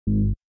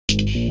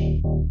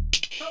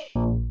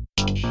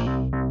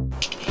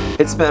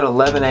It's about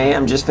 11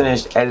 a.m. Just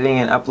finished editing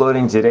and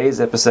uploading today's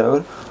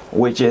episode,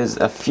 which is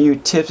a few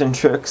tips and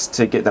tricks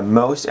to get the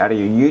most out of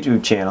your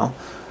YouTube channel.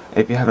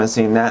 If you haven't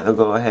seen that, there'll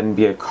go ahead and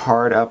be a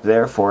card up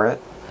there for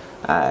it.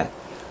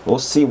 We'll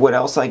see what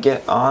else I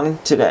get on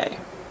today.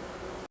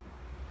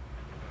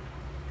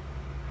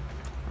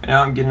 Right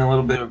now I'm getting a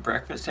little bit of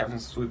breakfast, having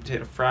some sweet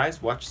potato fries,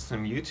 watching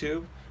some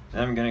YouTube.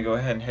 Then I'm gonna go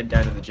ahead and head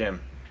down to the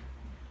gym.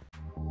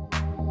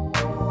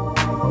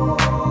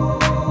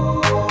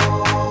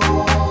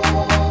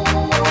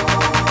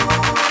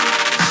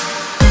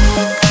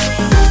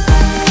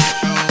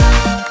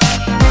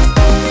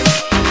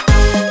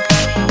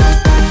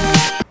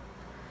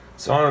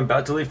 So I'm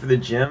about to leave for the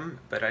gym,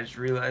 but I just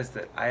realized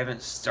that I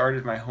haven't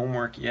started my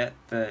homework yet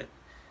that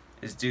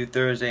is due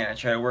Thursday, and I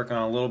try to work on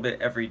a little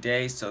bit every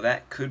day, so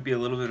that could be a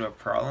little bit of a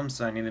problem,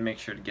 so I need to make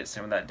sure to get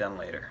some of that done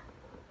later.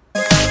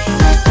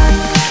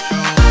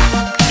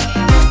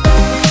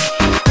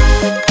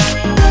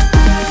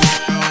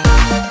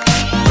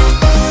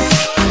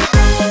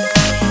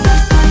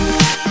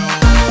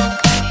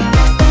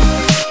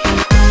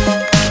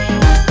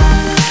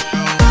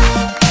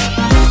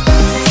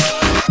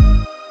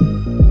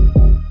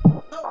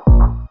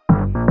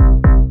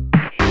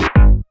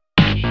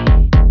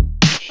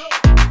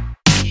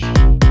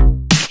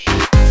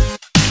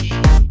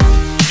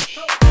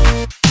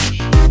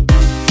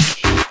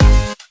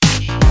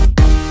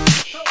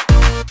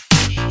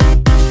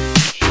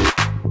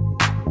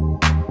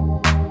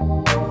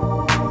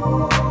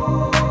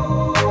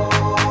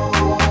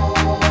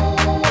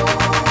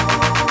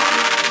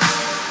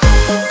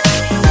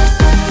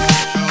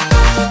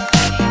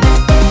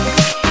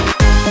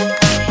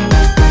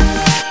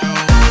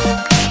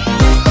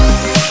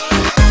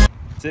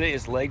 Today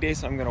is leg day,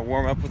 so I'm going to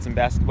warm up with some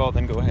basketball,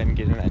 then go ahead and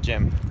get in that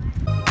gym.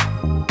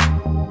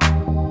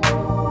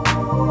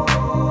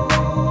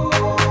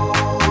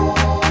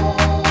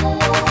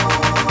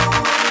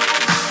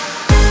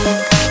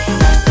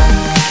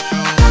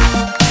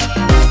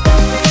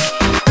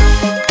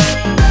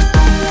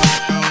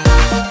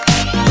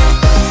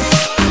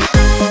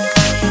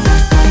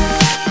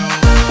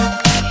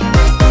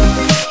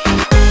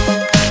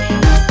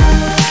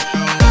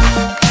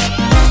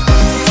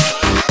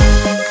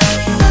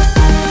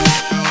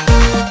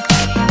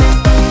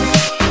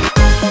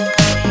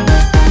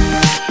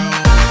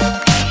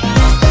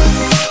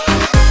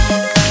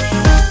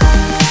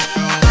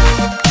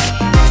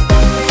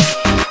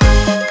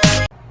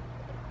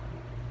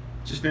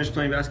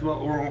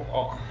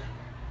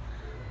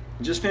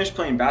 Just finished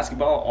playing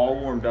basketball, all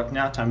warmed up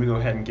now. Time to go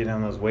ahead and get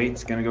on those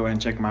weights. Gonna go ahead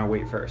and check my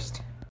weight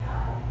first.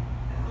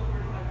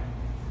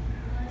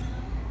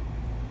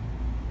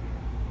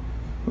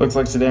 Looks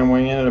like today I'm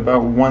weighing in at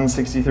about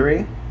 163.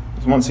 It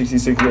was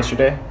 166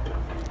 yesterday.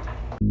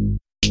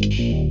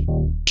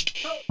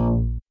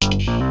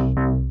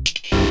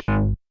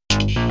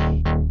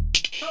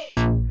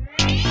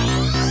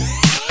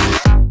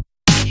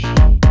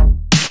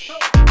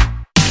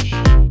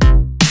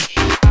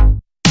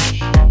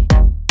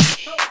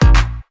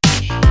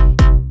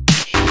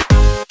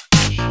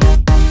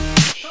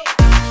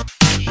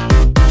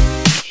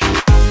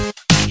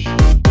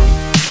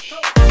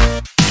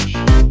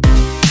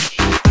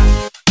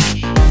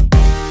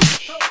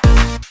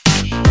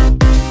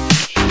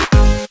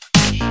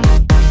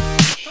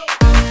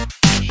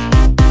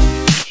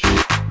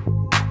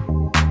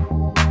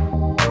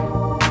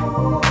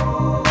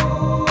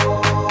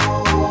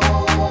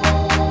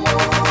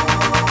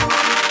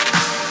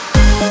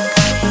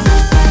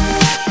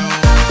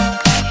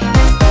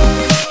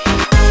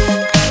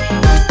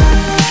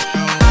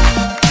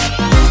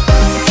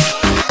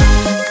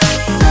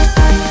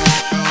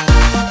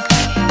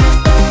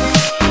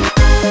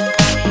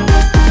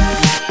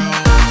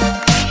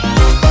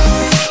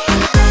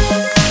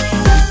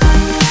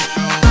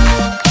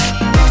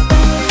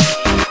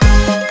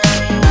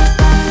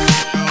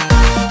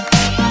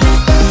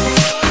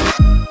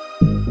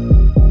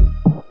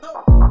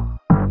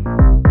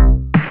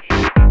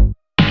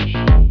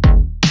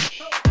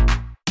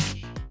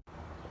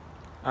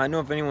 I don't know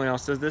if anyone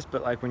else does this,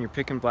 but like when you're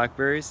picking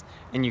blackberries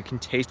and you can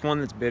taste one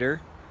that's bitter,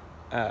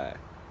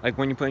 like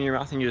when you put it in your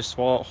mouth and you just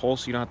swallow it whole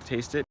so you don't have to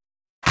taste it.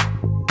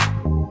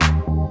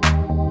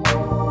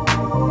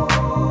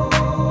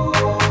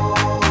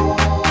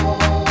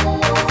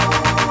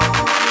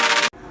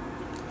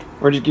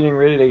 We're just getting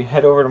ready to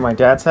head over to my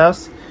dad's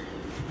house.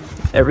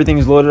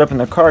 Everything's loaded up in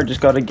the car, just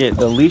got to get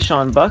the leash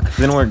on Buck,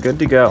 then we're good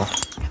to go.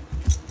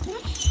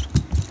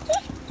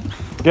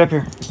 Get up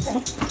here.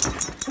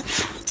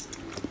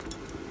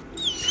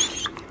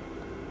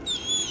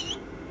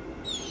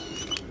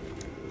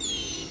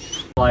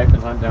 Life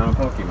and hunt down a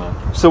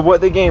Pokemon. So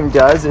what the game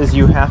does is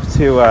you have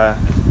to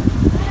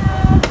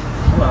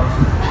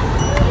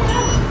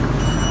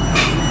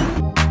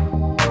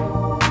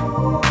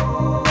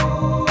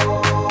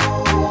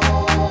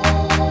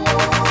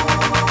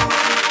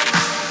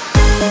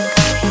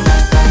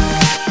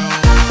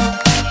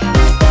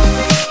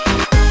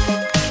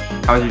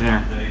How was your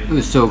dinner? It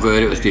was so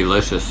good. It was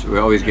delicious. We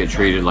always get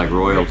treated like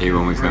royalty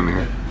when we come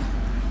here.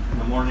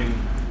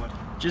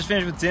 Just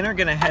finished with dinner,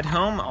 gonna head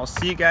home. I'll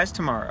see you guys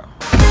tomorrow.